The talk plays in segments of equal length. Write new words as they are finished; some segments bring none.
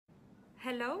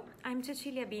Hello, I'm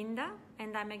Cecilia Binda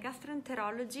and I'm a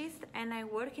gastroenterologist and I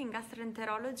work in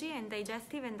gastroenterology and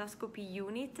digestive endoscopy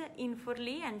unit in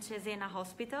Forlì and Cesena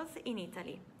hospitals in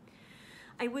Italy.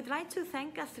 I would like to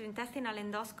thank gastrointestinal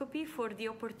endoscopy for the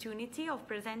opportunity of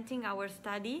presenting our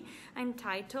study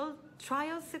entitled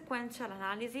Trial Sequential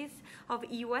Analysis of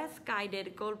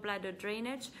EUS-guided gallbladder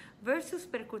drainage versus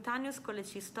percutaneous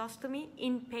cholecystostomy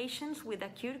in patients with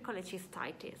acute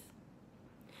cholecystitis.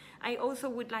 I also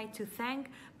would like to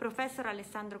thank Professor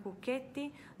Alessandro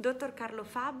Cucchetti, Dr. Carlo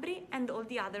Fabbri, and all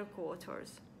the other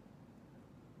co-authors.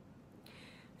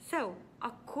 So,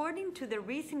 according to the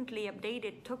recently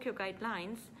updated Tokyo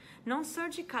guidelines,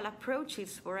 non-surgical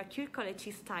approaches for acute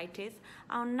cholecystitis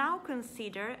are now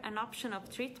considered an option of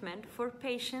treatment for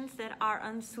patients that are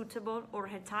unsuitable or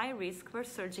at high risk for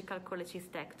surgical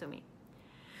cholecystectomy.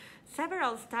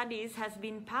 Several studies have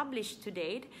been published to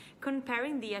date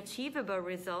comparing the achievable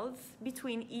results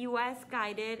between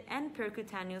EUS-guided and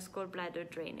percutaneous gallbladder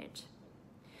drainage.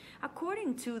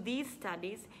 According to these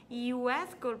studies,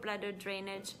 EUS gallbladder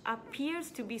drainage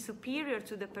appears to be superior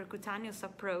to the percutaneous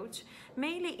approach,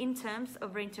 mainly in terms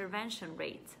of reintervention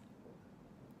rate.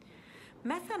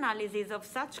 Meta-analysis of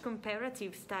such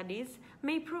comparative studies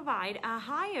may provide a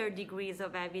higher degrees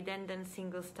of evidence than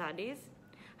single studies.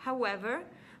 However,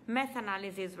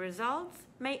 meta-analysis results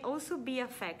may also be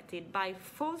affected by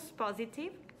false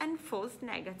positive and false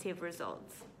negative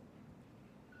results.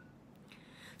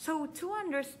 So, to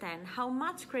understand how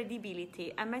much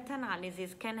credibility a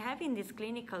meta-analysis can have in this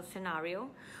clinical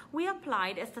scenario, we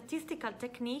applied a statistical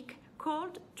technique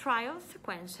called trial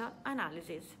sequential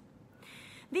analysis.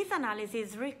 This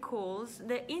analysis recalls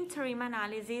the interim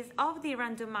analysis of the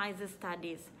randomized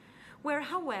studies, where,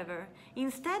 however,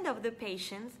 instead of the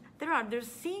patients, there are the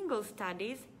single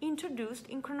studies introduced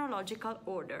in chronological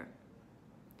order.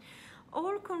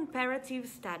 All comparative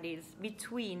studies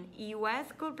between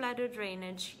EUS gallbladder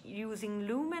drainage using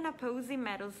lumen opposing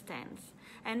metal stents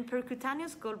and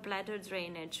percutaneous gallbladder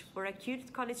drainage for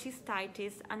acute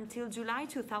cholecystitis until July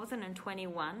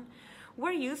 2021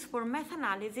 were used for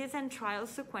meta-analysis and trial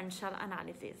sequential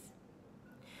analysis.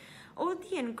 All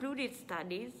the included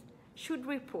studies should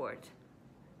report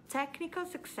technical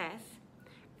success,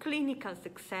 clinical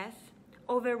success,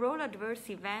 overall adverse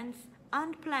events,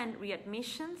 unplanned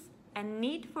readmissions, and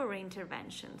need for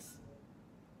reinterventions.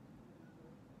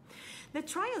 The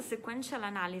trial sequential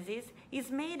analysis is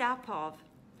made up of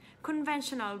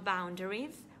conventional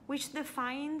boundaries, which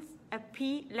defines a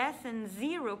p less than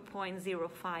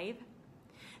 0.05,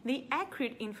 the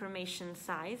accurate information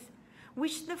size,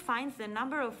 which defines the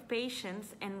number of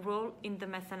patients enrolled in the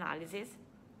meta-analysis,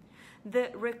 the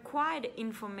required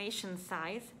information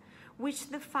size, which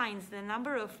defines the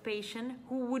number of patients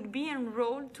who would be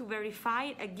enrolled to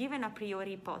verify a given a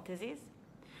priori hypothesis,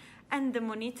 and the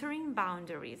monitoring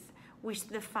boundaries, which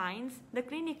defines the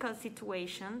clinical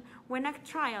situation when a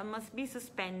trial must be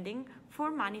suspending for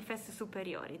manifest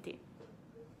superiority.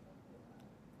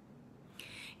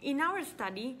 In our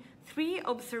study, 3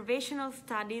 observational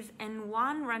studies and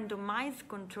 1 randomized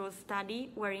control study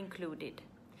were included,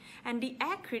 and the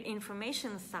accurate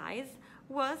information size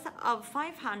was of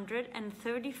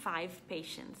 535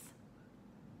 patients.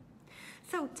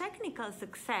 So technical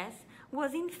success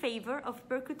was in favor of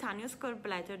percutaneous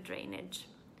gallbladder drainage,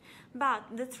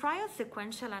 but the trial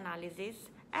sequential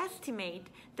analysis estimate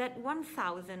that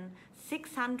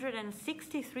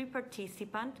 1,663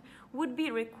 participants would be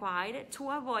required to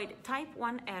avoid type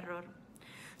 1 error,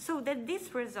 so that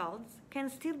these results can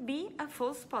still be a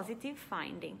false positive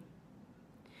finding.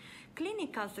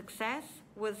 Clinical success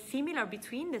was similar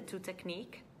between the two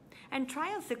techniques, and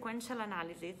trial sequential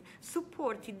analysis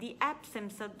supported the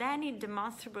absence of any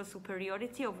demonstrable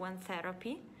superiority of one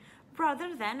therapy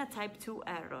rather than a type 2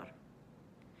 error.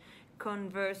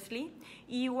 Conversely,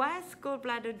 EUS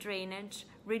gallbladder drainage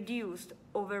reduced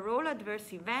overall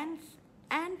adverse events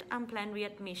and unplanned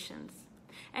readmissions,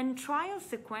 and trial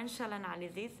sequential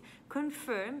analysis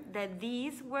confirmed that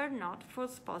these were not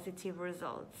false positive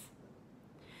results.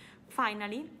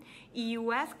 Finally,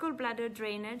 EUS gallbladder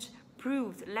drainage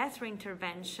proved less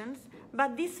reinterventions,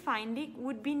 but this finding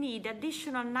would be need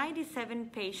additional 97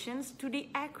 patients to the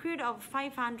accurate of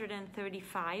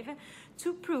 535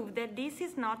 to prove that this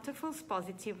is not a false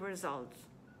positive result.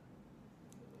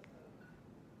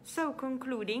 So,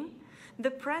 concluding,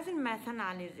 the present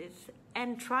meta-analysis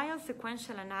and trial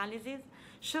sequential analysis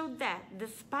showed that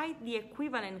despite the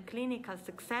equivalent clinical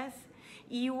success,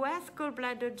 EUS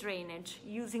gallbladder drainage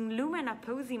using lumen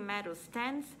opposing metal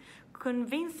stents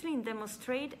convincingly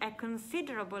demonstrate a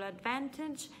considerable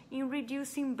advantage in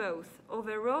reducing both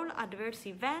overall adverse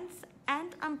events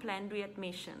and unplanned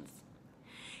readmissions.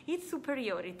 its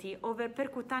superiority over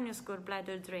percutaneous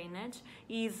gallbladder drainage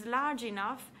is large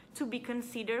enough to be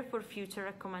considered for future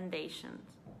recommendations.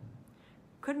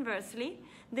 Conversely,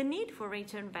 the need for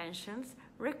interventions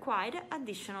required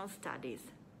additional studies.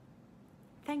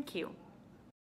 Thank you.